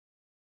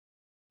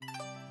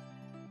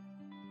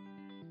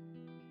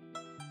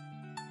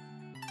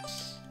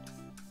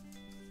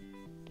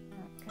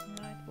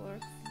No, it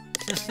works.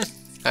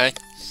 Hi.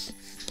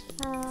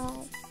 Hi.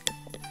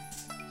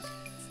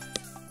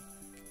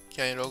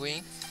 Can I log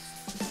in?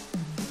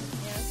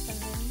 Yes, and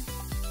then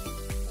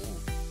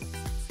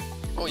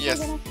Oh yes.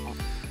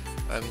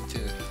 I'm in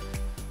too.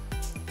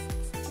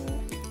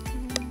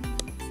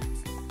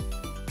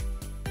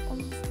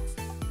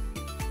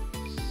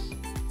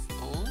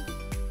 Oh?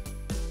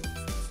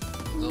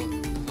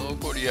 No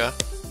Korea.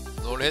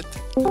 No red.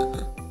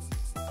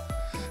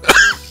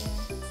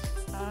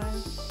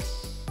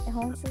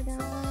 本当だ。い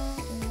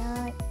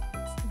ない。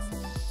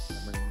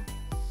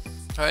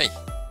はい。はい。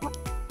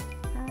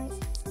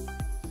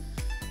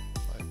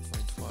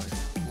 5.5.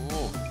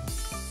 Oh.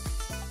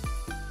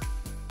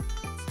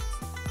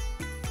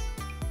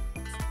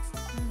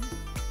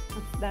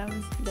 it's them,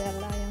 the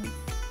alliance.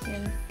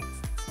 Yes.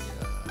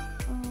 Yeah.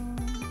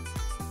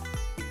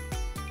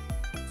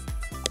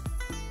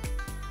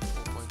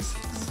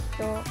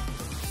 4.6.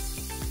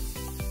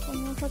 こ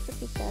のホス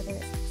ピタル。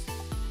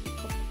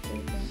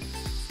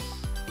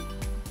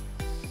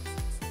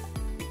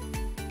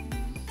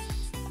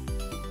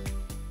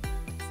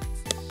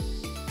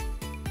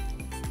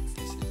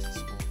This is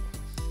small.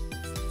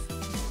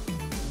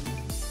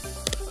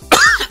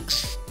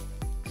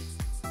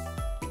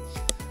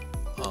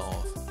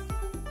 Oh.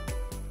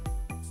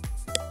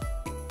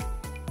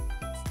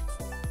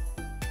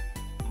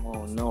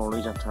 Oh, no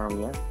region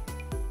term yet.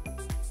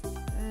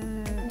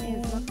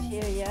 It's not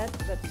here yet,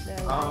 but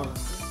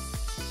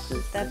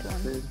that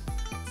one.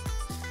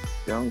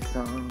 Young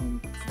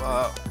term.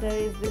 Wow. There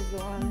is this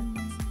one.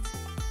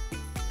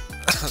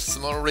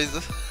 Small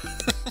razor.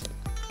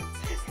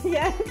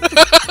 Yes.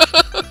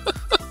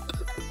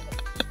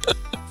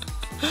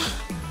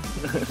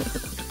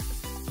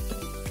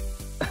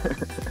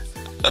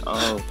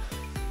 Oh.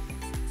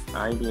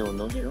 Ideal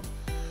no show.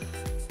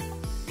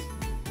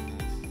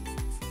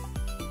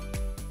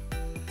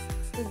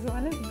 This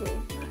one is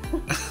good.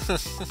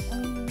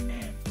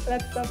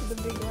 Let's hope the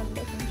big one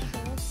doesn't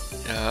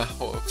show. Yeah,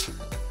 hope.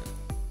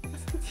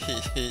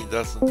 he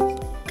doesn't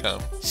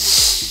come.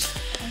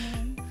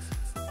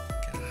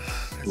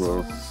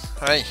 Well,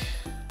 Hi.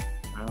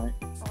 alright.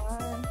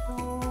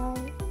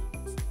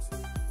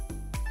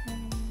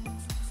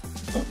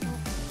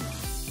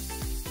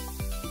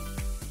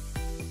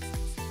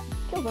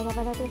 今日バラ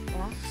バラですか？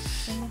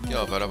今日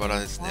はバラバラ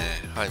ですね。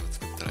ハイブ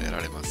作ったらやら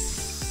れま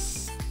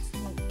す。あ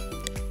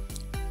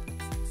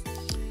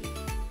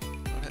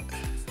れ、テ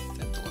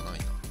ントがない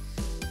な。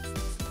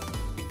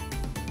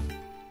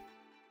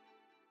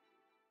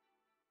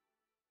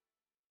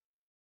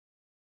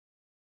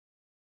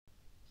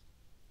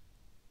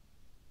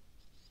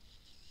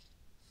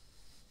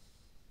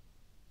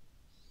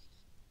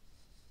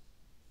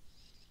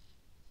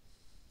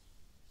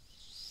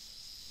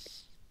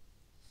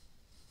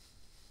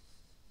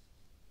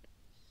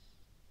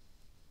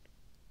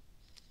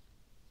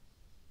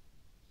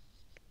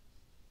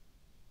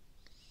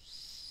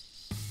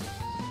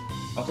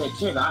Okay,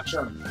 kid,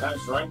 action.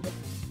 Guys, right?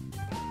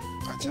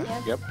 あ、じゃあ、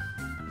 Yep.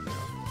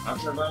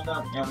 Action going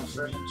down. And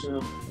 3,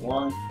 2,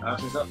 1.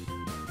 Action's up.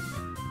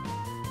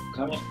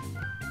 Come in.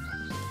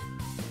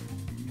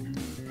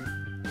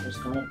 Just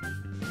come in.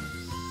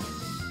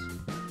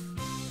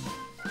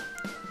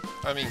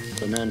 I mean,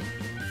 Come in.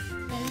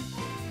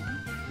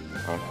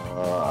 I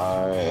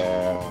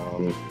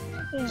am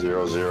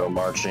 0-0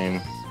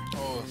 marching.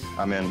 oh,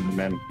 I'm in.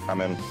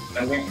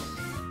 Okay.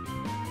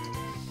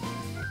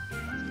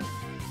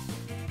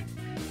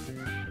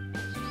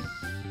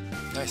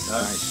 nice.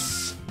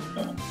 Nice.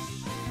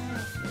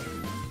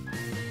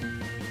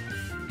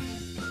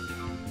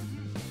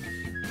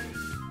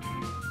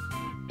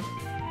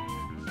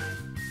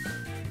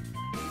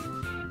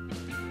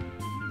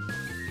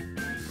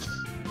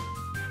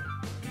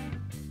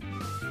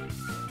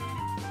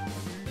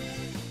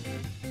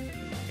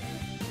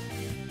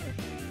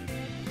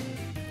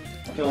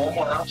 Okay, one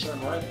more action,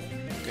 right?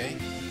 Okay.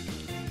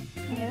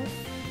 Yes.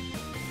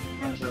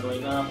 Action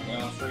going down.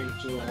 And 3,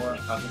 2, 1.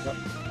 Action's up.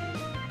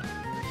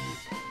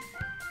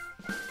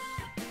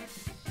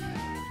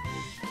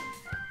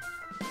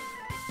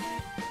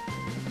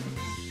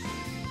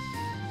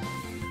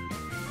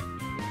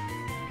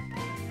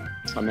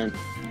 I'm in.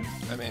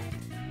 I'm in.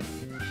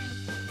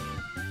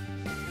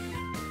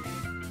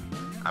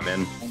 I'm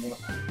in.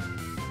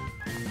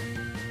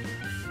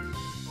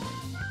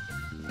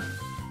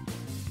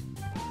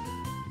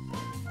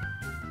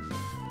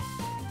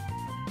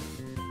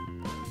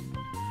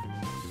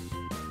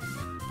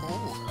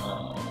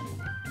 Oh,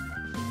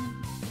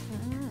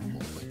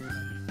 Mm.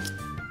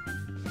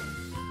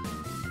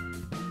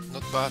 4.9.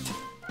 Not bad.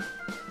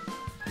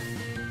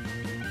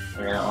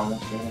 Yeah,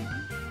 almost there.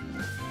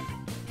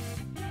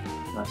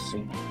 Let's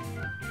see.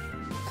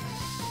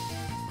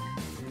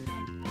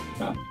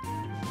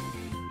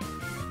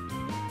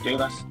 Okay,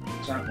 let's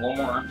check one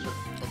more action.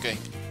 Okay.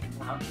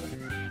 One more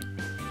action.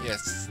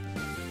 Yes.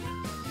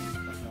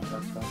 Okay,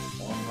 let's go.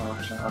 One more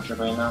action. Action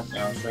going up.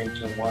 And 3, 2,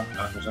 1.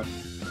 Action's up.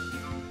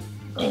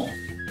 Oh.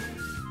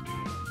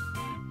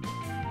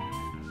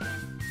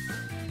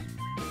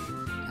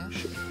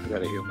 や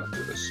れよかった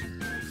です。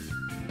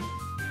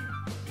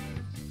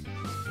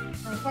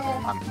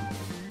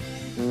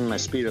My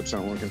speed ups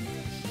aren't working.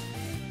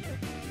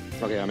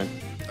 Okay, I'm in.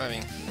 I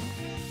mean,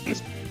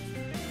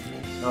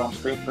 No,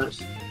 straight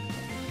first.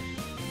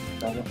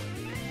 Double.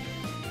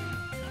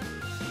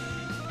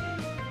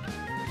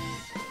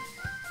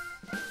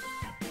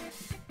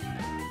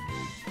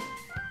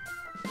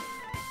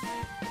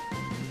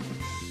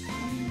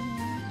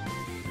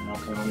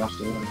 Okay,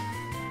 almost even.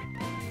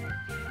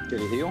 Did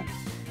he heal?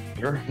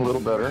 You're a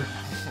little better.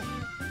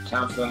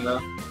 Counseling though.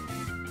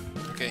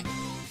 okay.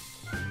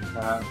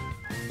 5,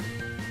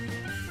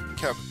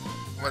 キャブ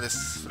まで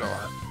すフラ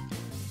ワ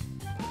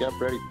Yep,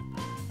 ready.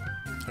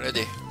 ーレ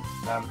ディ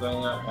I'm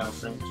going up.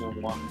 3,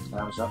 2, 1.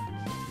 Time's up.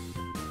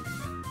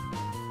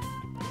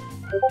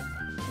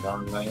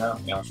 Gun going up.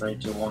 3,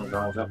 2, 1.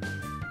 Guns up.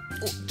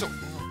 おちょno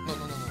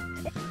no no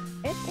no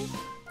え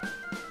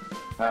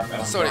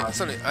sorry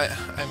sorry I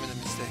made a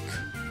mistake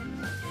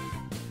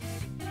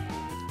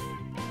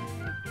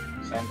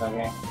Send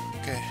again.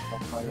 okay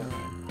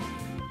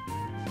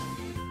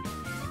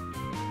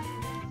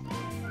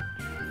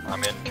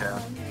I'm in,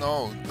 Cat.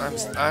 no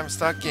I'm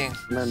stacking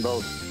I'm in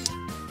both. I'm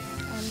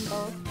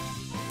both.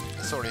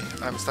 sorry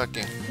I'm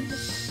stacking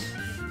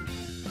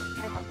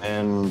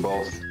In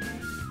both.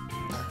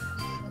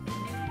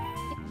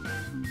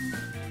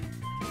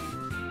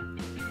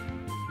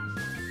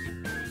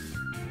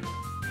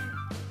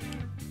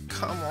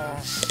 come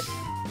on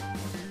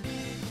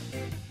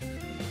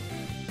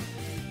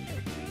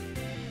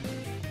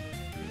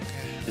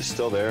He's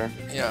still there.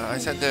 yeah I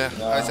sent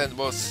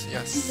both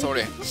yes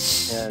sorry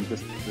Yeah,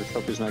 just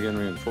hope he's not getting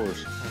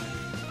reinforced.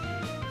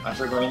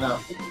 After going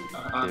up.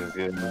 He's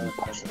getting,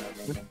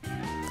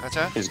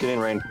 Acha he's getting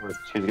reinforced.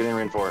 He's getting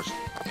reinforced.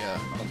 yeah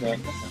Okay.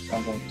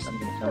 Something.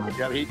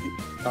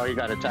 Yeah, he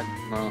got attacked.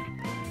 No.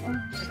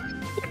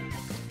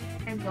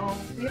 And no,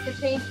 we have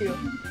to change you.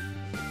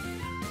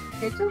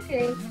 It's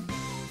okay.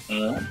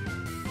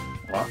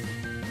 What?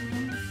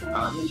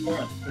 He's here.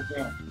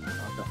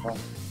 What the fuck?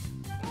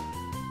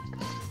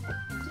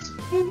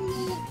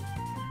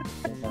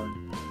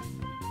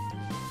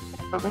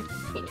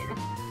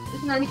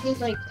 It's not anything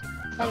like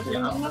After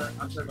going up.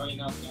 After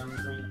going up.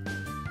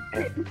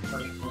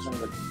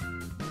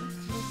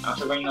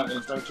 After going up,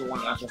 in 3, 2,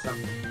 1. After some.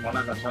 One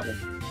at a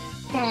time.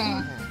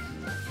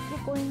 ど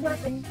こにいる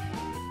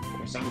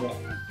Single.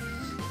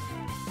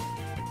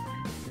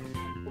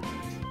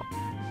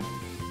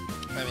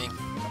 I mean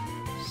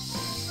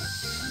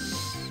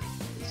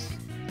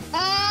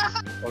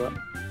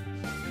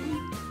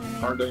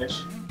Hard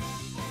dash.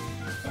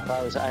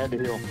 I had to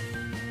heal.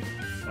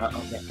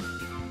 Okay.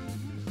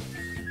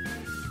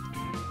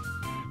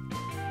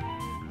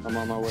 I'm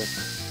on my way.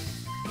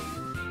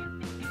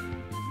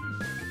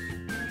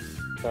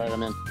 Alright,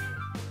 I'm in.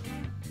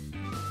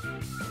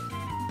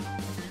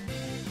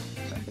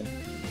 Second.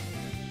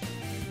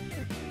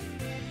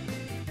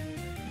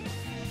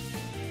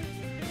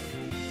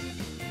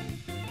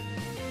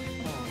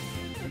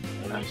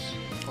 Nice.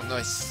 oh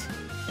nice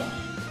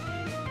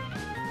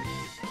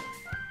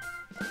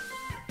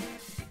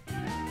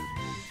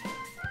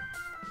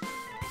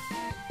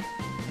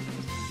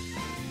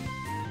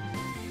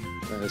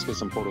Let's get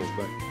some portals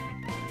back.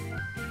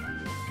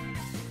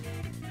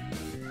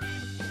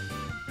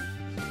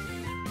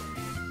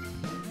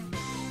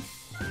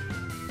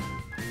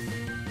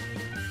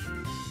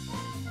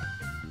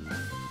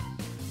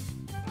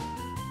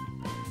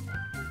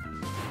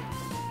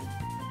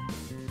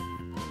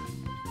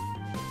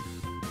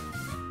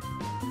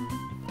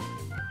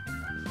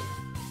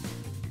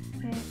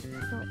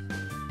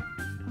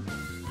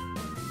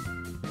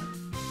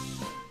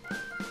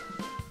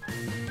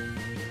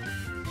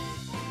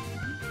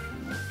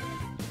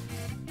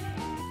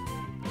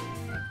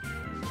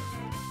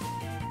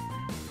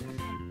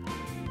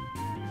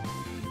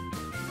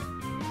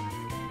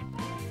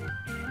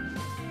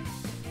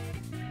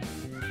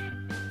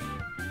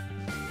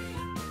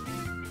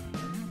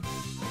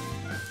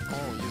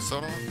 oh you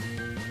solo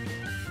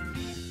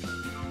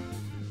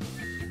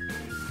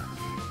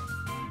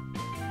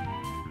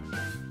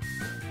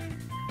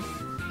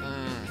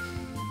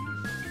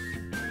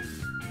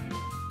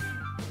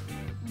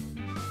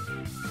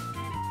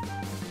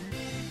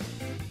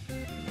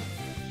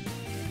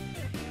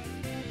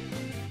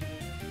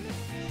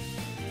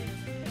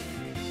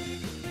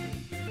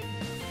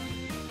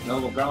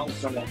No, ground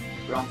someone.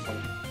 Ground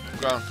someone.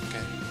 ground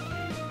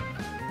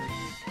okay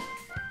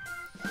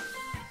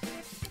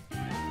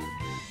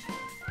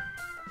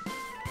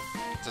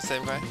the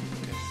same guy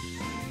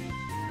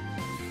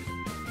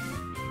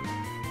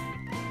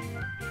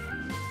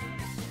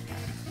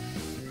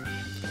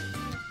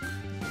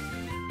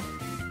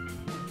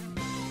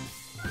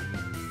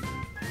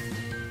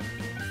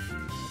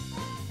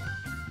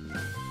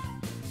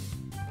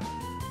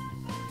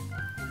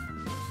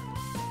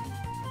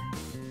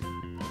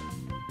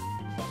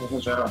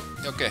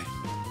okay okay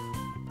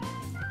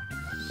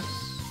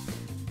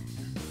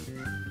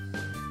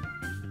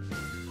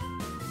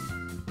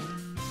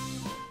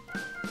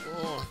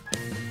oh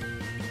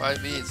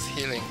 5 beads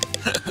healing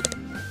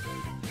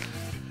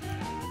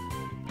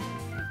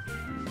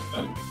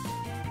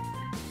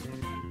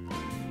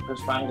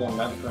Chris Flanagan,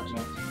 medical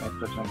team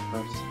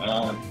first,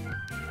 and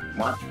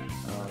Mark,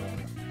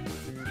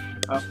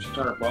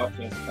 hospital both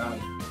is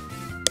coming.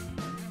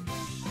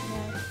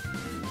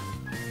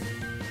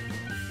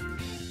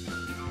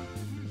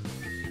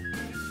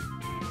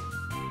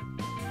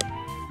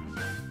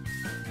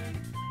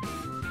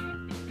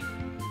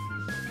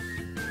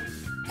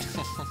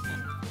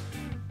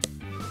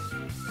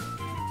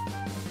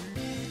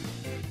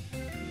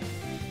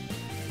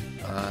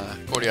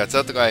 Korea,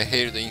 that guy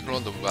hailed in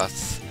front of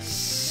us.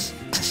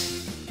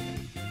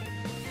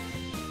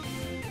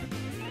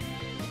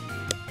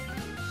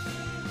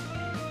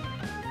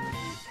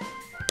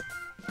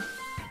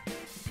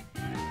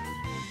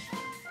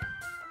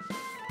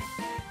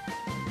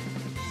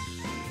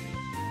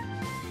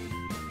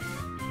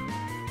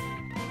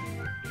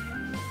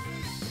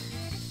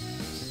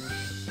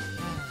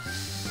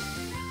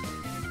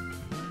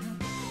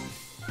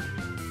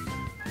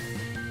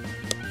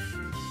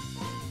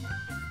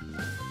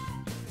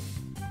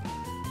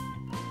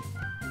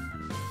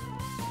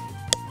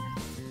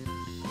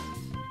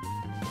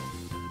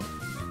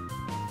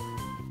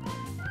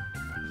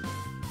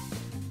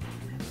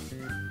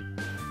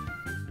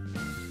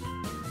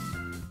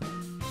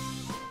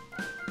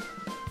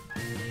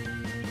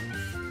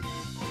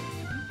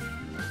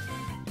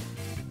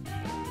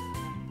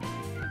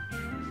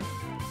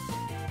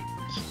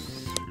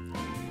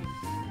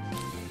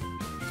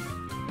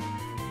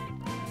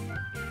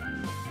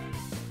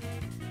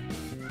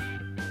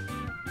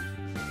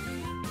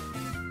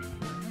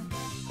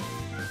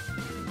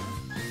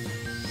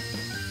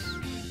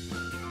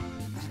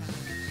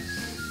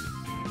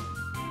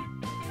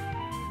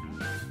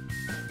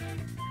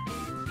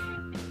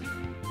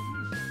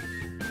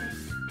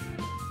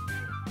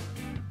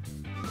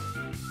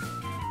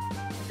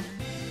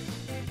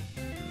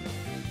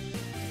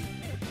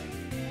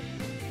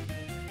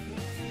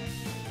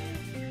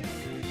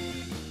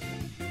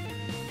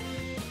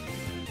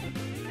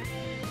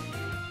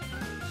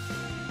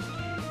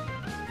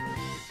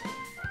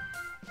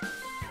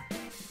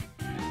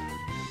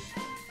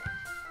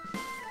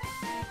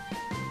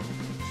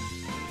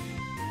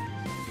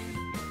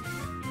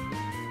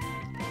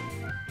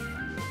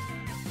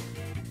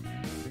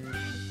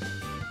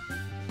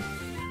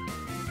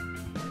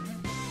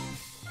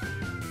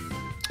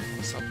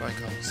 Supply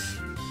comes.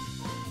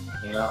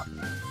 Yeah.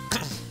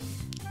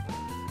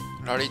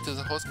 Rally to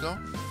the hospital?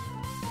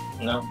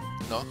 No.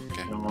 No?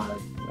 Okay. No.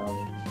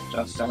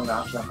 Just some of the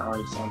options are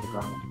already on the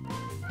ground.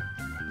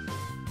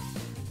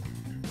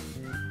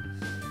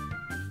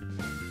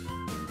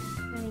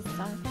 Any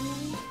song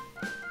coming?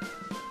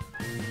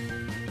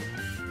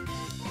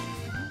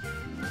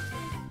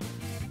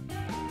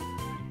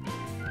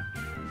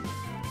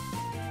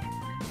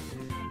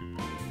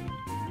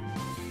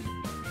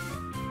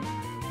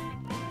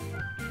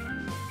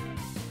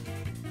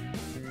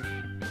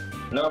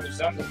 No, it's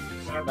not the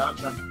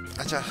option.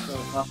 Acha. So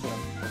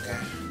confident. Okay.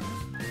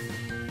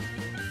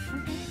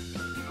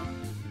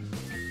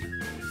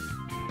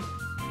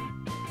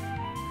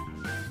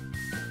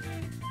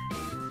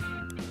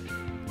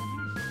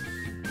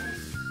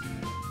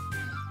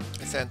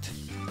 I sent.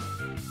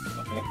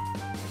 Okay.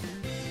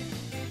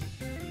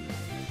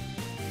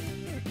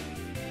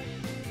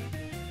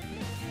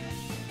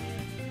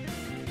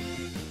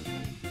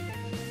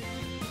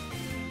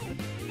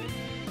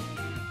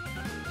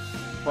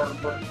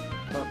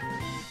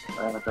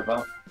 Right at the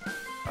bottom.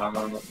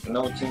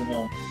 No team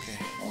here. Okay.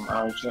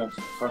 RHS.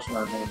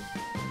 Personal name.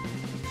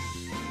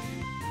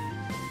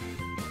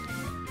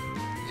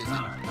 Is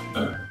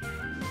it?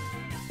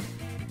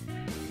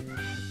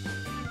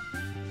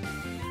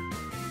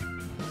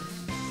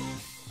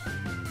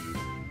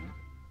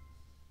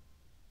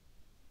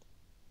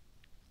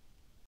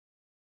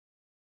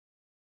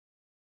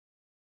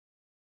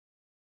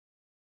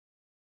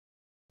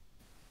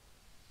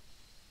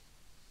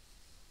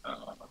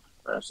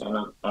 There's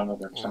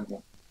another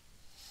champion.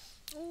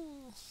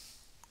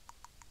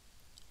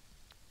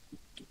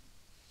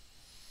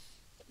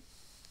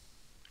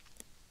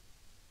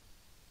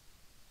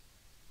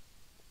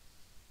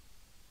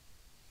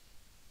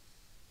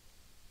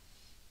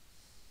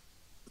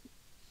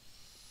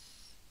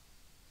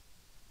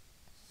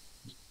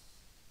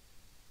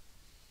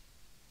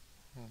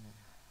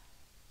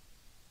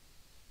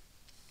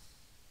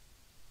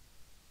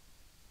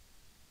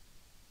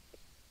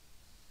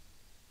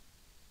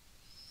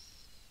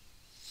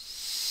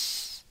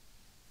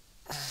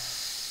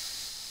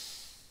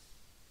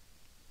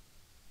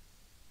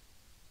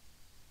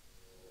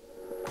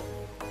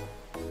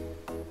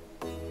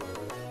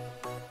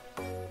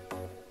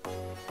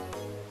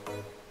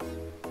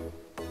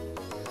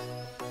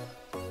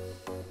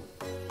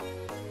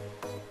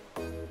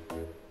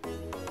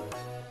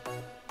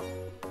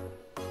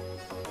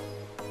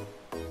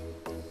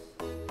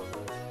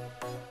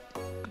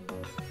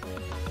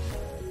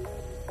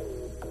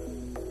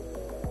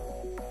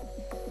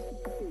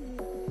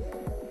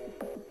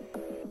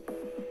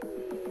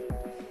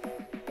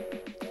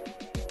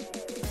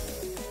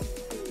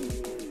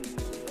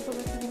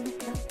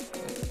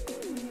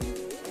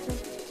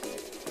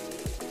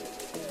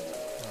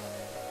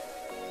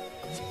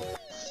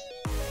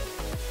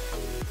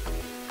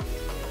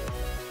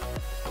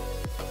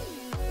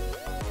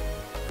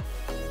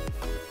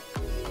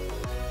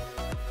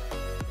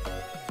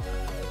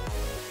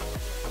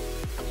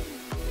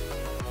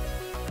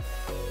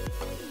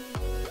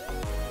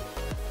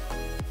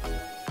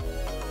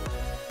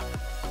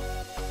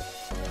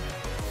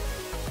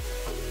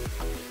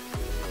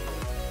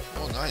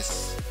 ナイ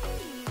ス。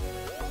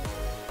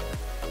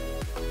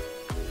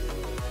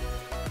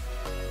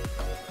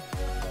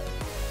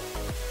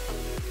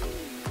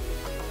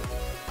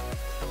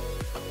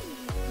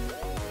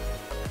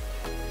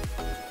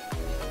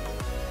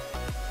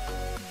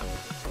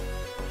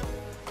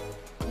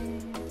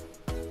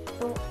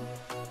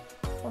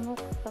この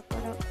方か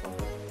ら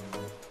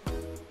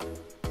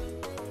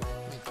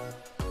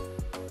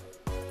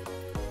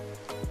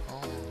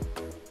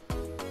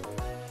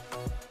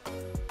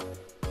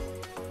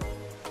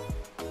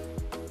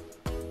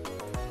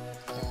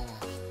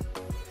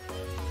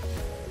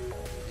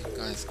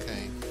Guys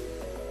came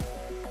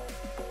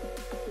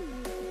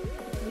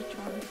which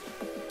one?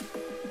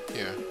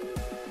 here.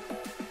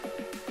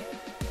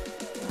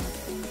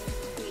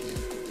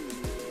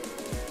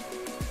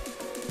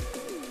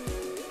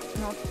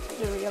 Not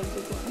the real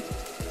big one.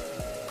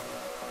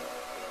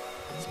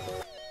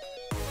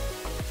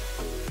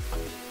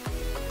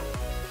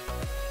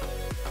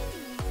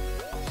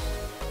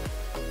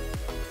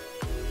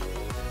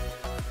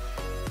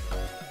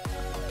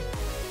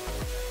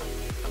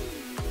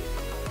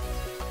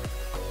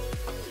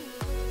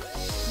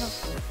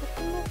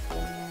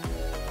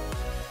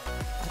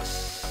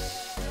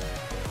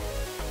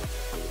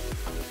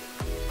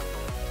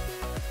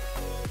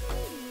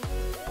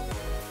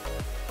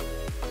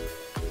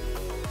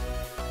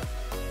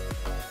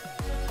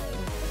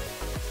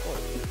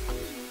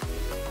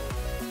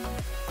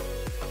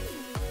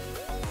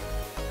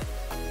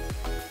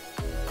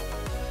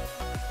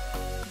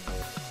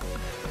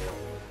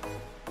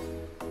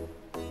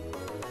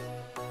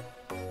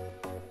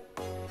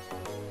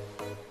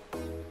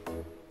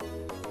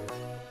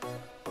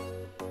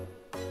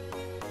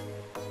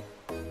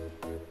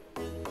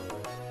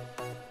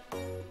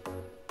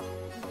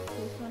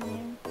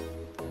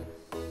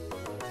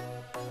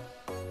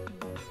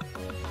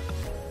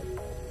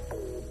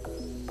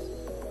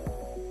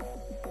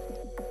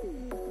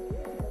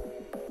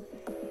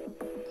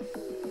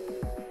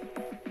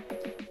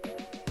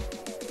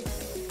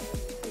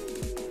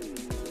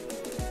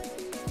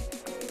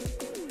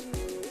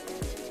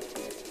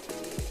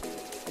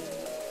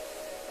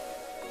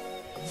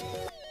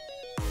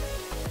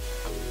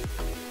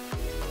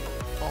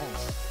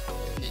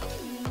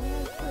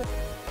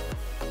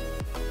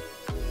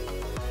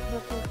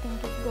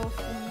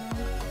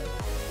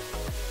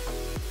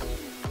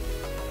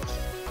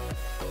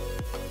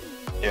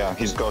 Yeah,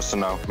 he's ghosting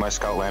now. My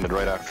scout landed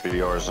right after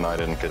yours, and I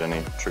didn't get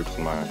any troops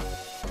in mine.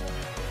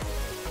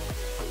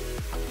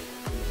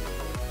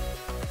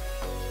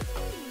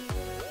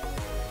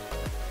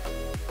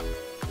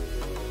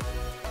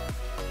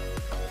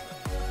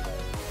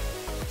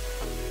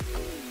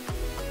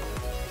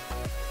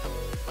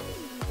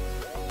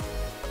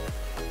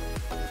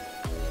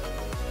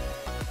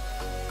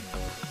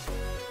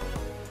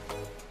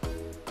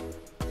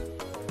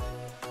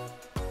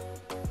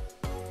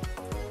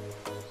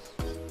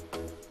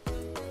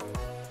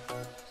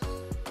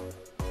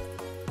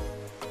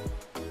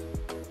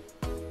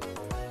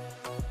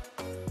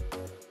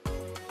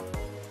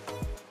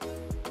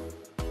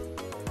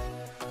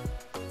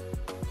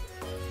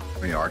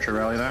 The archer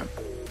rally that?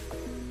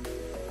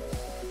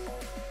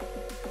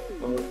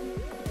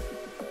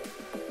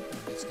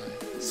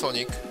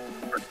 Sonic.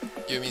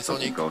 You mean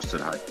Sonic? Ghosted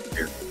high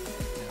here.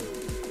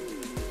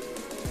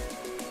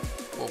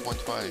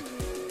 4.5.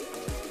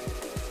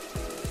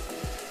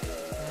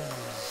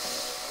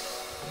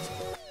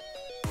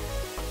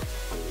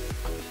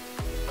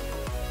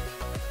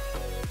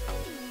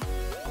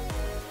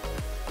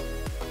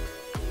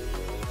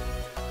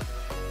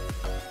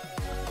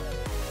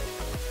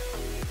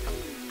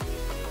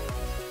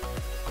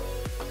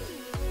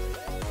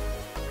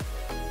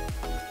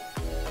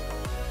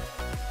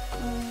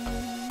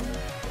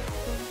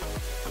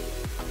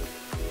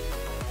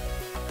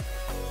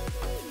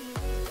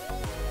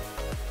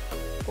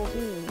 B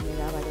に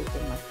狙われて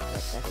ます、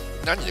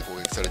私。何で攻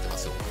撃されてま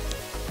すよ。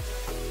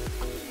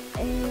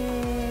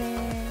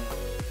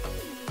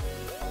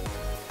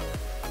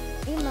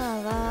今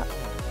は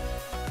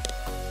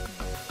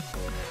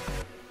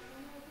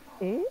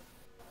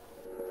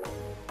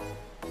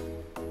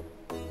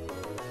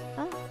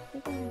あ、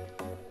見てなく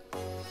て。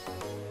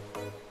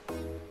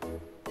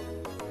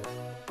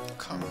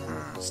Come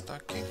on,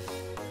 stacking.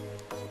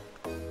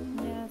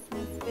 Yes, my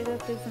speed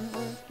up isn't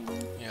working.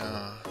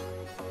 Yeah.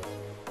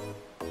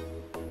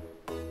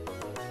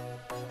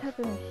 多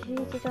分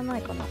CG じゃな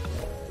いかな。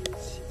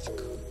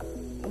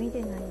見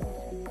てないんです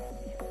よ。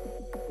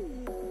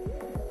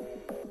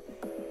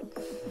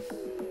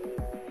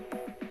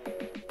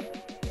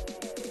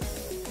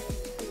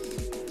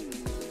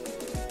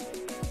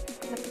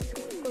なんかすっ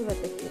ごい私あれ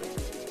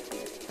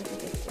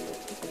ですけど。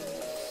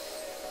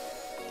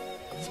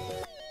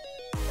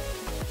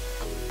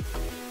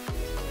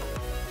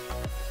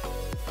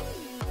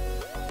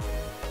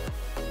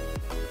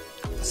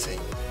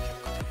1400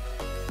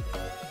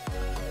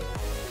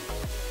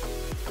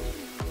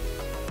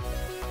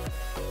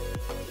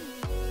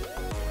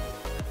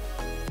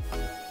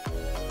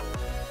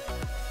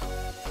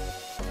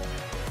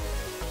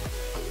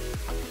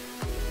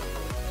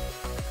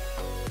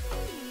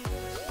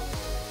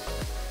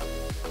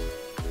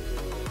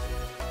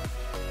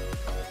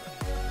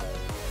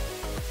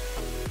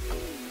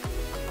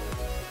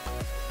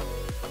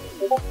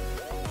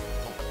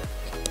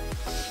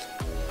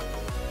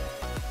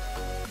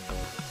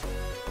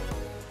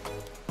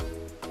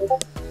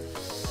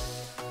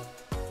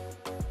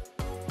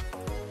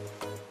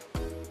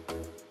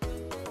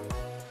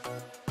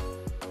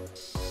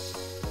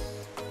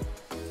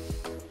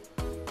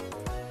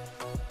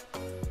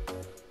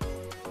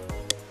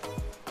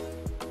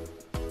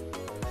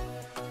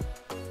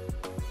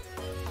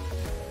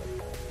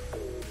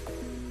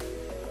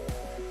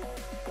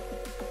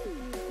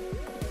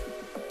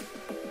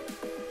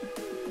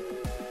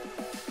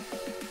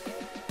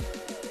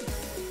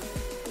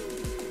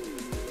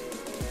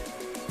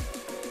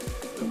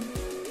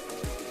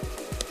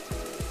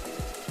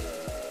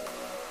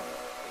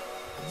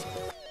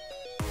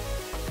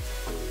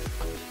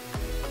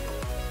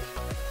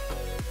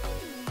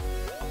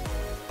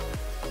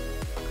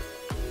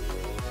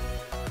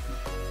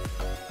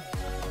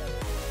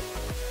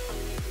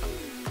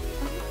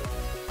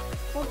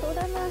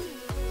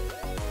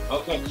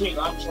 Okay, King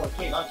Archer,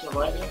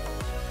 ready?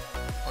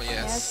 Oh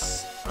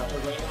yes. Archer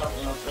going up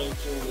in 3,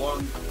 2,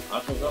 1.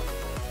 Archer go.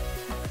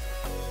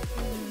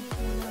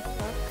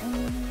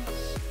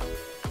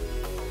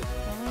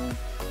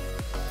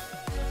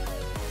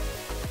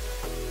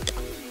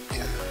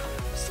 Yeah.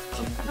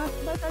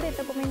 出され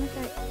た、ごめんな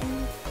さい。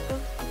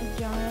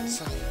じゃん。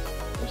Sorry.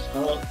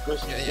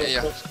 Chris,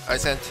 Yeah. I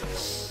sent.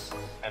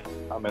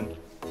 I'm in.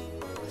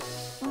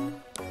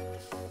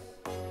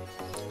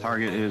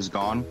 Target is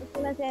gone. す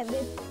みません。レ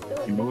ッ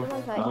ド、 You move? ごめんな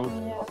さい。 You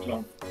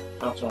Okay.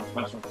 That's one.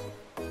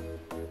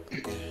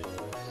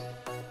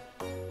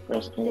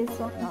 Chris, This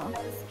one,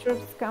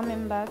 troops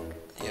coming back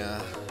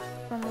Yeah.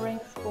 from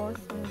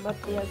reinforcing, but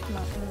yes,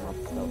 not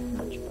so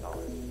much power.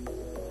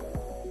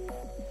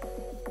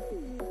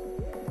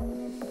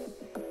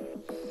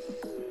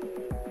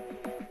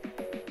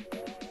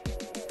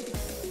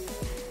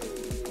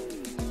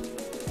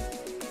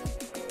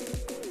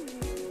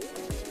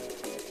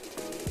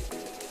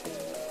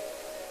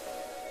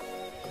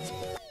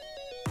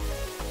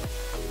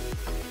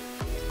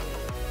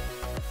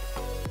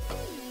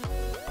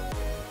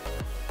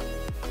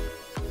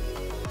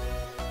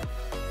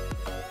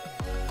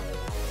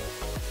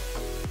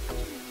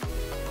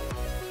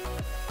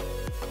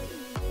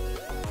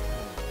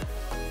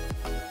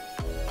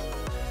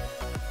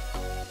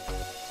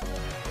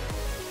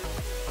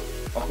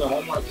 Okay,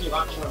 one more King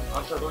Archer.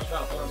 Archer going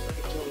up in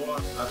 3, 2,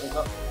 1. Archer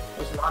up.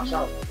 Just march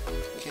out.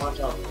 Just march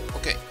out.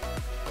 Okay.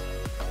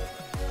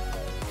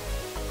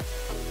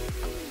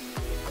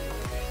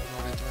 No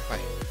red Wi-Fi.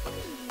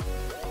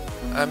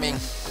 I'm in.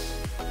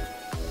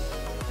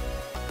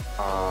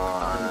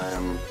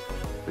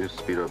 These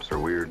speed ups are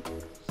weird.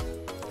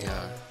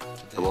 Yeah.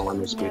 It won't let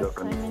me speed up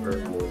anymore.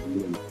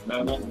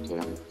 No.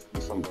 Okay.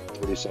 Some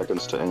 30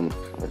 seconds to end.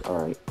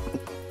 Alright.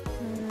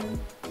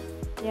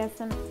 Yes,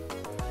 and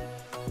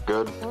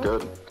Good.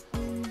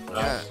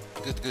 Yeah.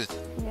 Good.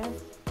 yes.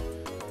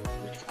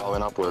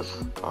 Following up with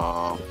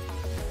Chao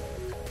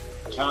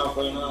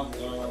going up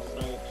in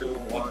 3, 2,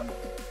 1.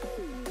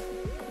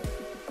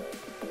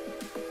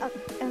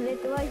 And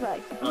red Wi-Fi.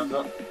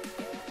 Archer.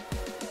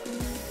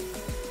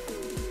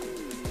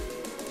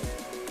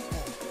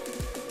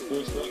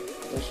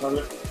 Please hurry.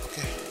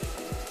 Okay.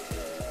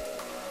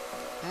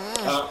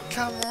 Uh,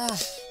 Come on.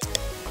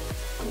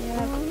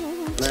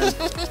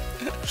 Yeah.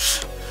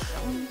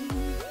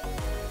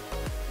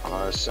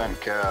 I sent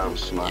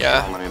calves. Not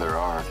Yeah. sure how many there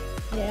are.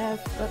 Yes,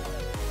 but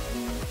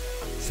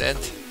Sent.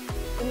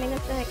 ごめんな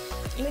さい。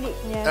無理。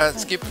Yes.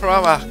 Skip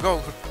flower.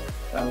 Go.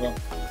 Okay.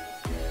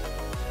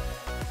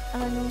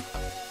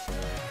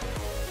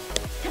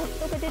 チャッ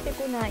トが出て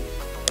こない。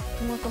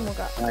そもそも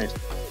が。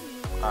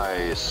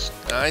 Nice.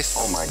 Nice.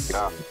 Oh my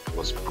god. It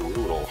was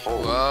brutal.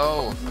 Holy.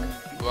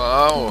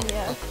 Wow.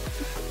 Yes.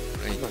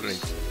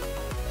 Great.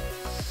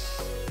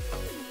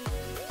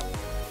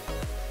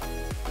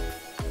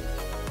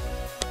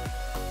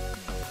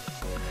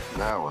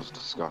 That was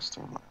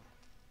disgusting.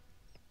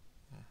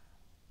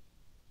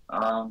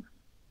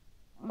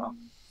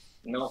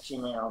 No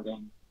female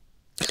game.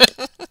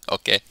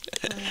 Okay.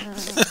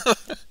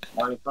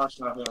 Only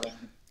personal healing. Yes.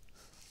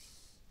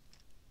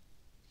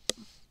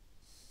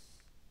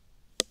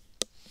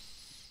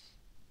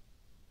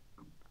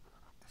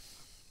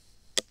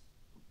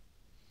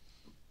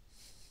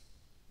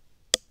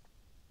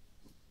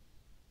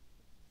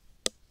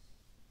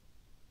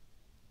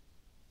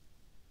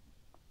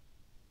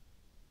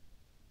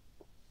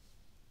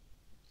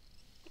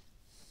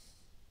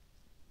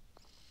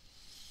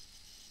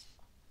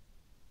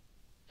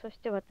 そし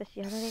て私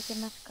やられて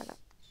ますから。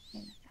ご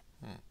めんなさい。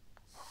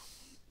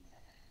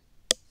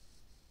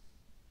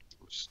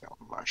Sell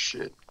my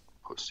shit,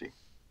 pussy.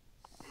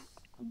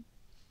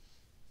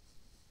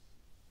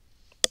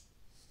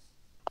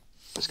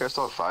 This guy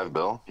still have 5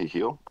 bill? He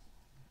heal?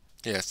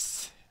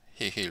 Yes.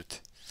 He healed.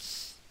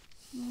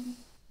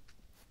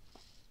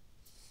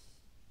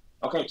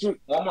 Okay,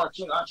 one more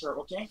King Archer,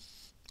 okay?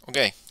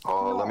 Okay.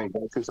 Oh, let me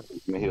go 2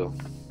 seconds. Let me heal.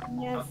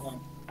 Yes.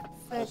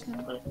 Okay.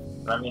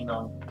 Second. Let me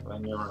know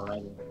when you're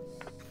ready.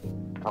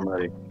 I'm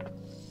ready.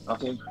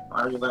 Okay,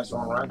 are you guys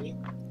all ready?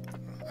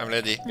 I'm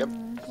ready. Yep.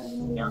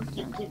 Yeah,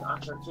 kick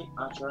Archer.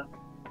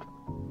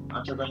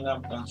 Archer going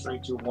up in 3,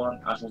 2,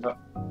 1. Archer's up.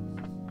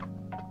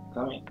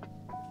 Come in.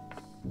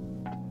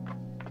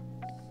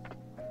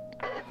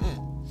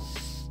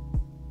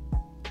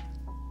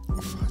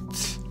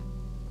 What?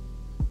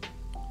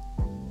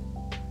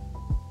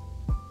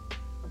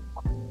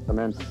 Come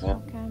in. Yeah.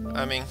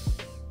 I'm in.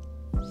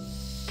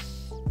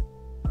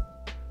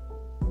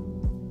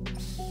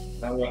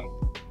 Come in.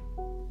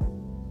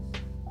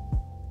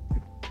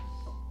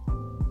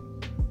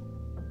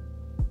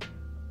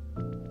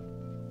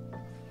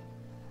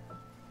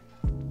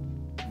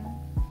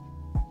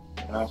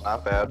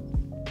 Not bad.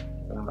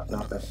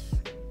 Not bad.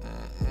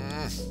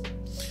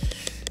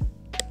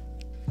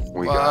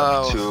 We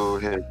Wow. got 2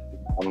 hits.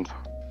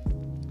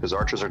 His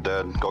archers are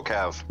dead. Go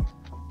Cav.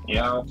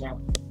 Yeah, okay.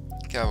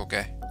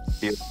 Okay.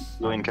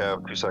 Healing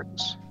Cav, 2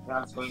 seconds.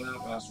 That's going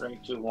up in 3,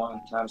 2,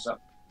 1. Time's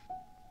up.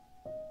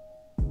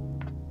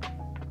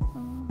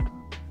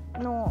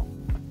 の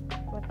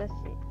私、ごめんなさい。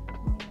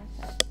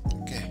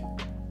OK。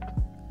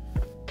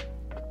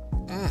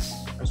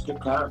Let's keep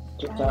that.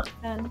 Keep that.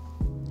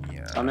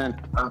 I'm in.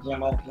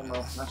 Camo.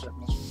 Not sure.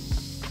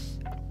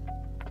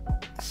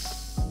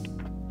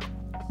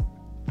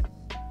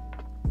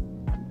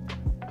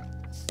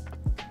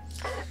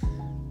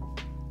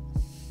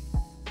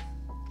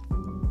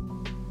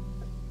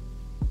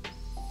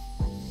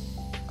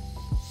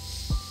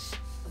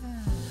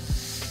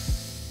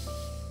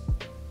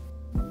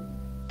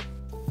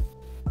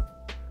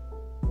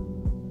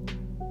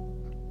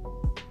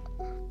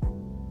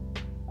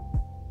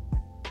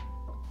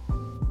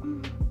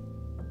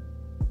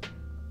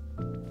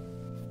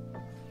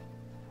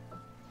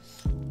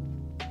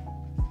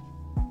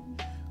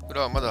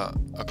裏はまだ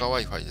赤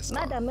Wi-Fi ですか？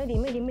まだ無理。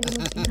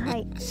は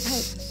い。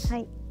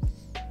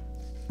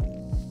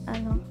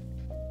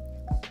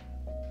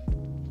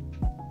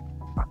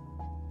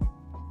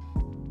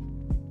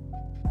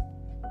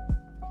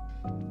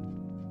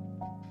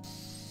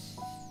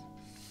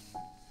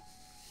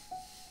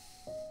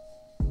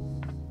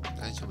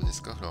大丈夫で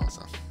すか、フラワー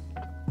さん。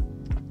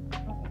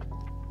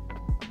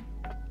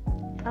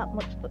も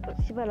うちょっ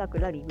としばらく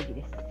ラリー無理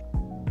です。OK。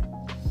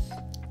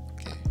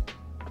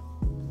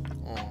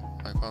Oh,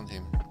 I found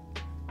him.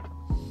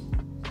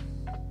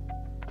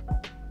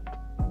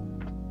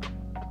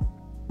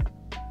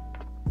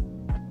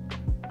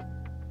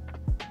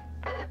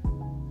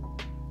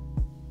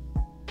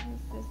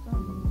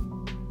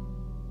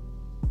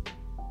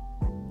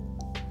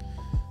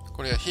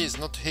 Korea, he is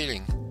not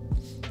healing.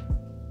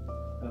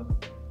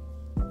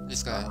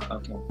 This guy.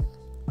 Okay.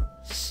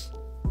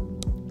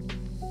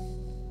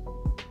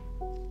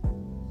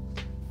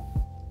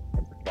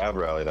 Cab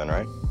rally then,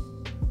 right?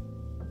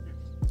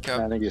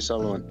 I think you're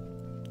soloing.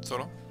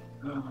 Solo?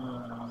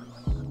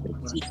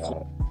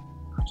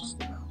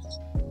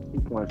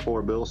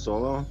 2.4 bill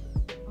solo.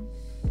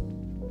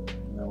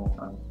 No,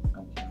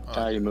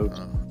 You moved.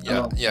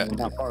 Yeah.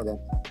 Not far though.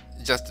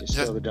 Just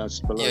Still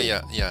just below.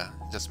 yeah.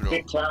 Just below.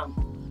 kick down.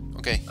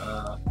 Okay.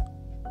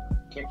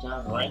 Kick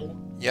down. Ready?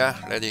 Yeah,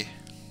 ready.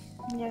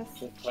 Yes.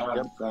 Kick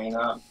down. Going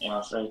up.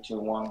 3, 2,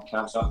 1.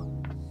 Counts up.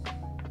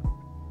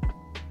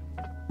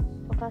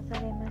 飛ば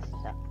されまし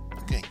た。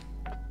Okay.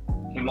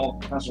 Camo.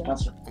 Cancel.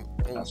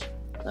 Oh,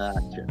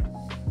 Shit.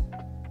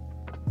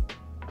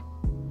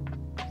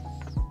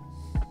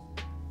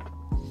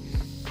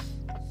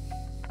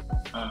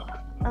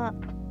 こ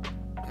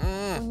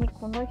こに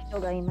この人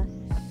がいます。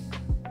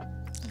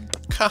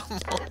Come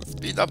on,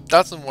 speed up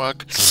doesn't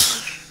work.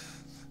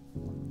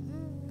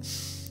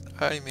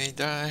 I may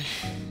die.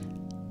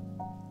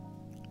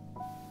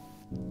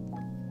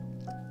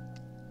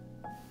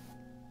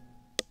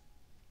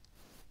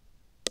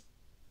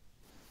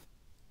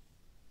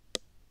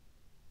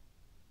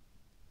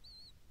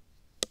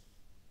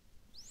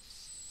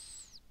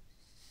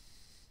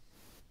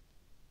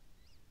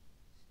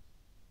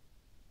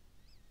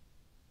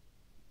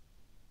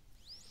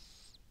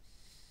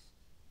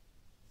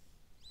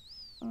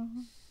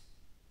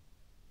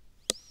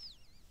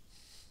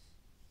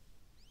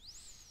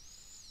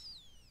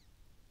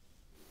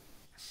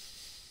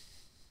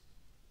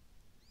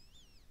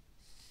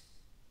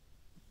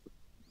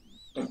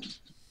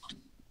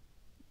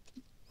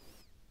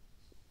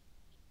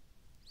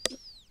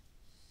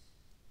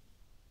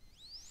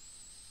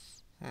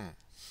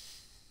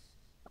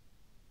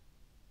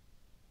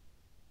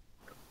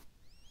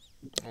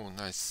 Oh,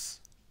 nice.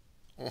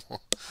 Oh.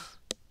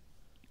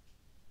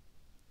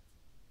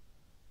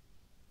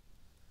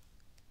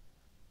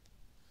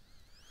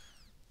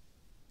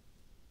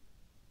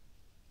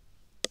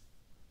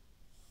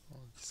 Oh,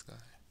 this guy.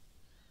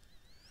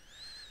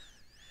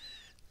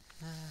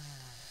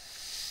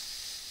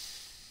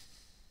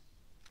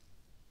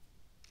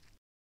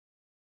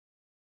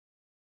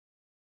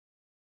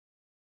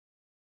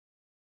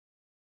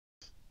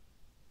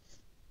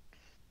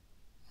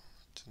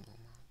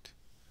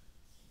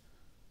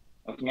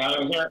 Okay,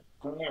 over here.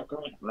 Come here.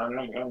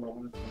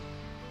 Run.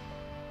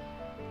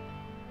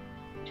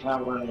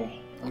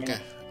 Cavalry. Okay.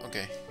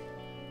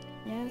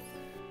 Yes.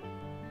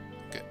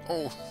 Okay.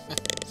 Oh,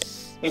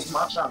 He's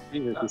march up.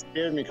 Jesus, you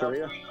scared me,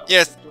 Korea.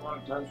 yes.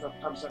 Thumbs up.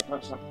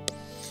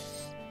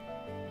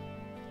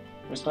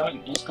 He's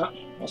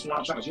coming. Let's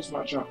march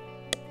up.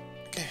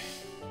 Okay.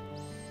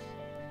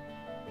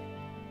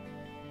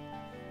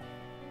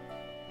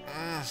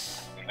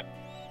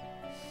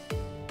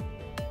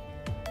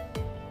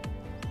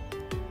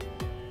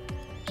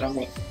 Jump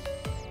it.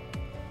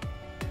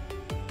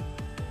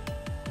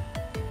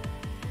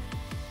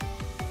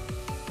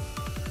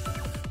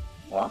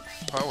 What?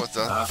 How was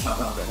that?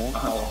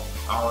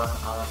 Our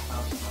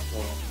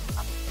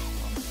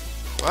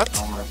What?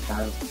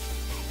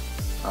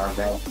 our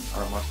bed,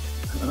 our what?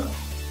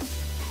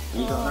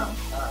 You don't know.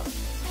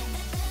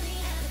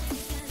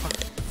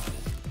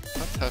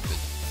 What happened?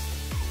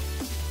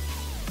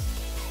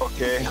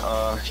 Okay,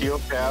 heal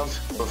Cav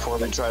before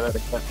they try that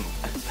again.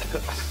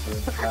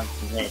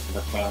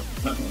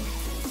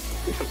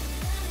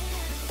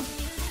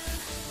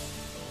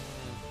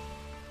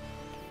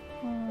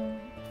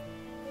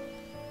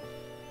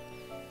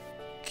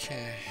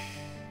 Okay.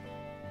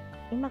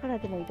 今から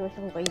でも移動し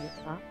た方がいいです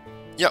か？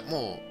いや、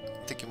も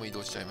う敵も移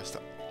動しちゃいました。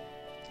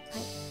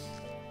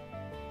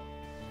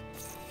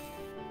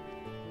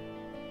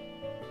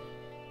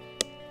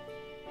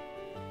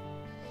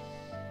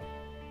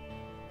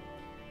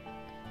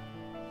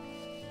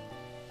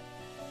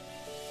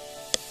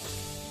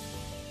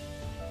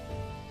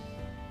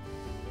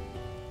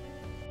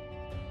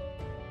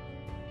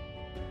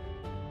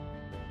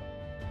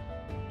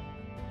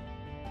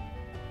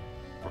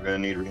We're gonna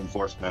need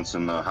reinforcements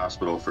in the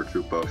hospital for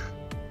troop BoCH.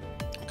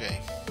 Okay.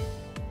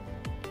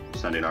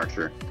 Sending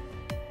Archer.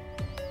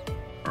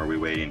 Or are we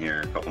waiting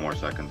here a couple more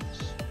seconds?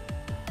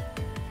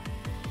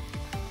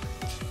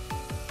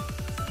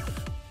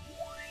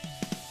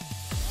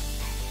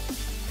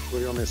 Where do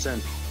you want me to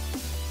send?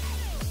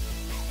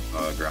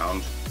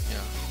 Ground.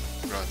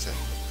 Yeah, ground set.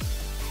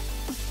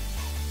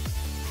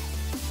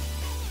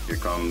 Here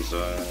comes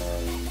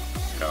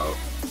Scout.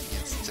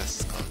 Yes, just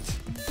Scott.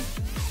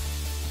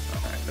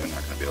 Alright, they're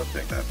not gonna be able to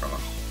take that from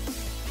us.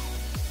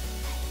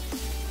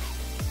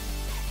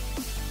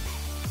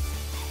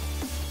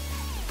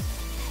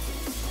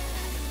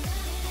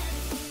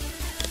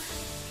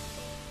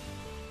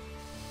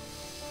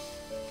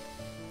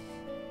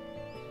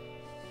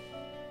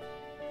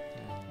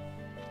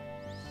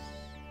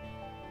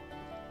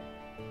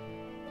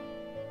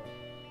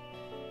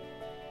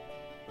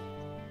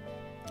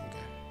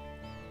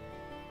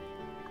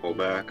 Pull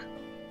back.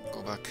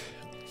 Go back.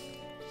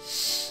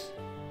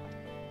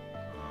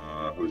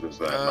 Whose was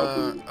that?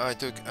 Nope. I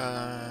took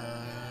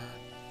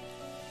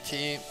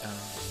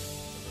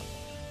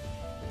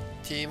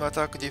team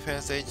attack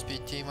defense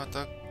HP, team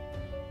attack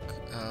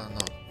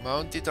no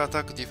mounted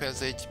attack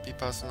defense HP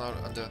personal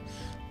and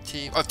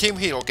team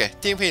heal. Okay,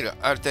 team heal.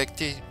 I'll take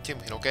team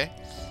heal. Okay.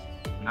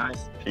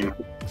 Nice. Team.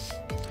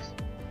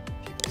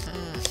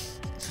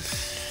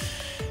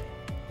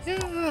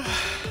 Yeah.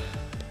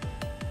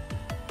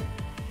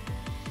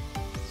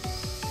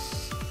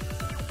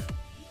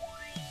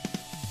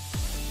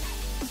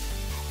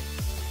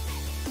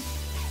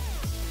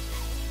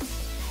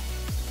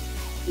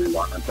 We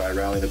want to try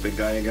rally the big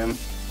guy again.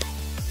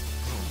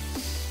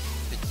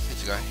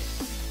 Which guy?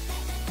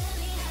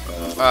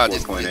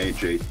 4.8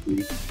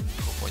 JP.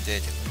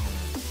 4.8.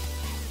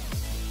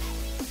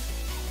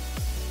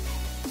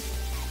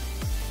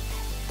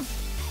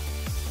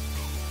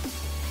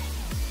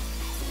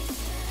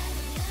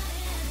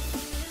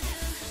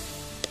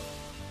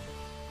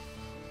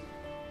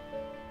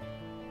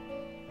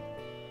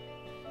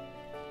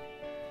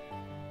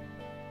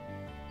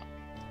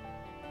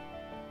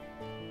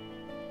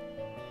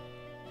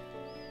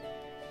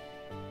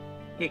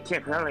 He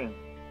kept hurling.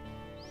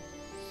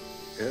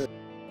 Good.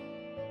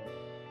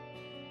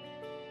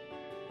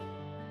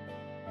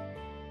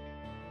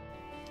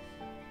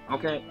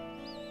 Okay.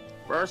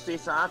 First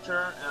is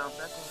Archer and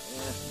second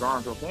is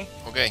Ground, okay?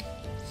 Okay.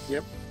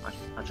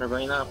 Archer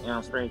going up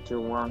and 3, 2,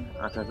 1.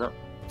 Archer's up.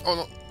 Oh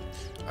no,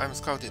 I'm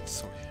scouted.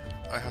 Sorry,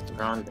 I had to.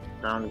 Ground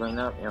going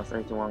up and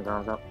 3, 2, 1.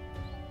 Ground's up.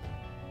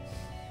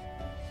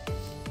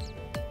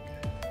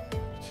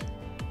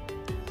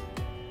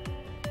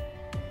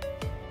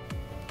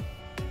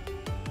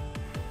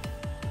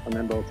 I'm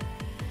in both.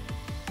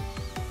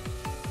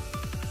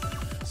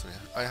 Sorry,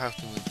 I have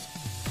to move.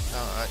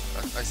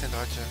 I sent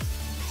Archer,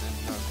 then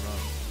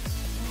ground.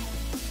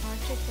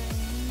 Archer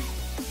going,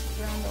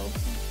 ground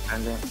open.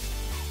 And then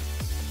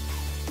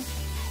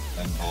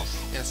And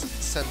both. Yes,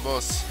 send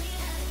boss.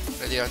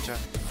 Ready, Archer.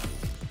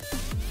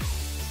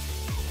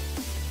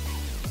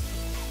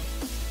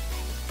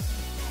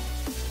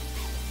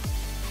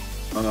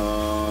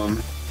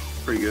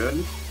 Pretty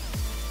good.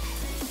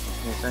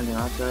 we're sending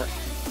Archer.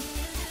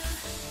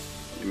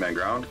 You man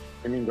ground.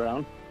 You mean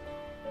ground?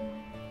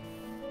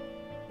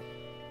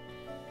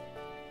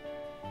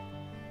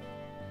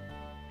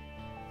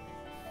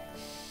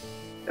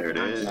 There it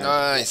is.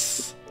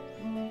 Nice.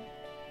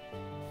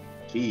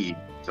 Gee,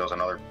 that was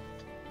another.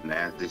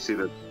 Nah, did you see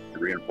the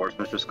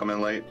reinforcements just come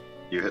in late?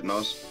 You hitting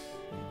those?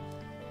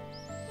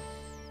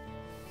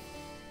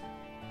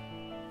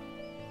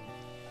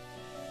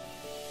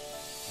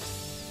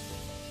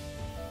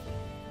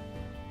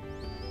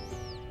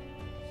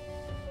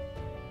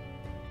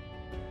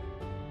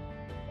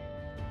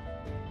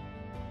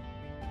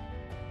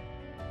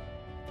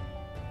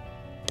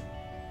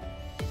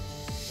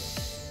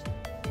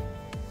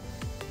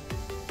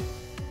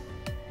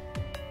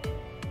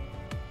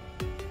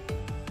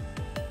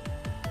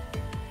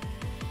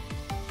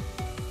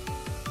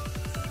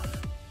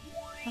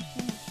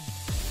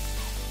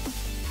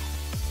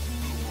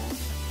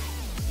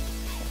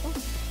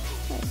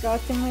 Got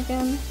him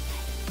again.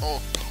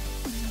 Oh,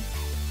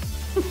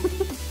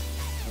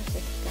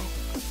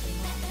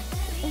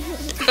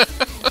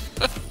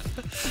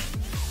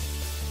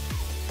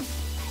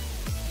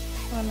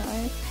 Oh,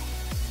 nice.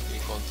 he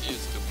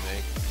continues to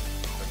make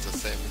the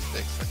same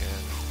mistakes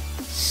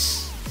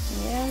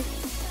Yes.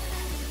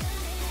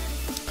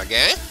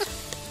 again.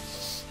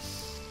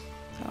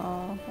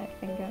 Oh, I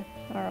think there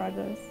are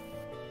others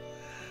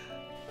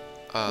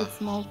Ah, with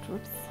small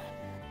troops.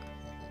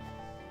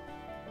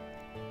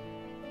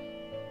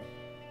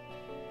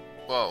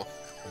 Wow.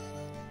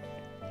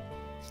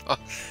 Ah.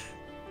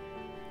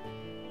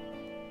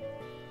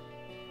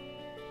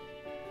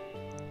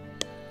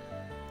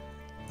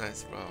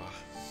 Nice flower.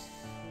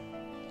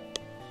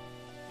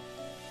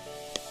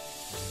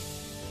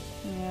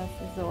 Yes,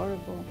 it's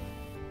horrible.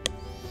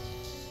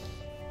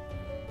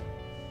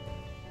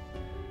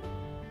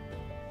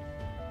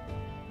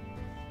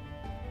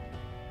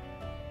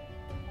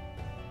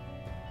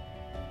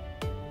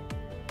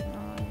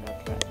 Oh, I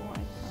got red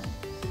white.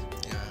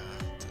 Yeah,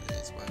 today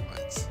is my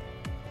whites.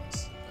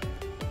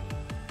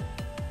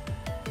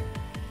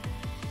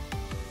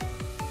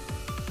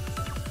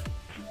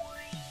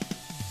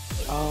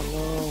 Oh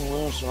no,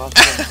 where's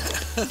Russia?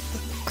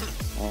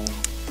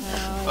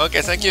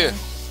 Okay, thank you.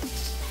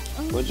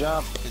 Good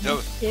job. Good job.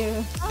 Thank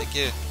you. Thank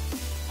you.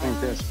 Thank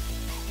this.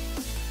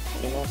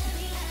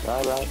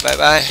 Bye bye. Bye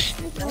bye.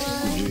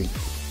 GG.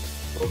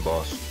 Go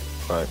boss.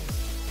 Bye.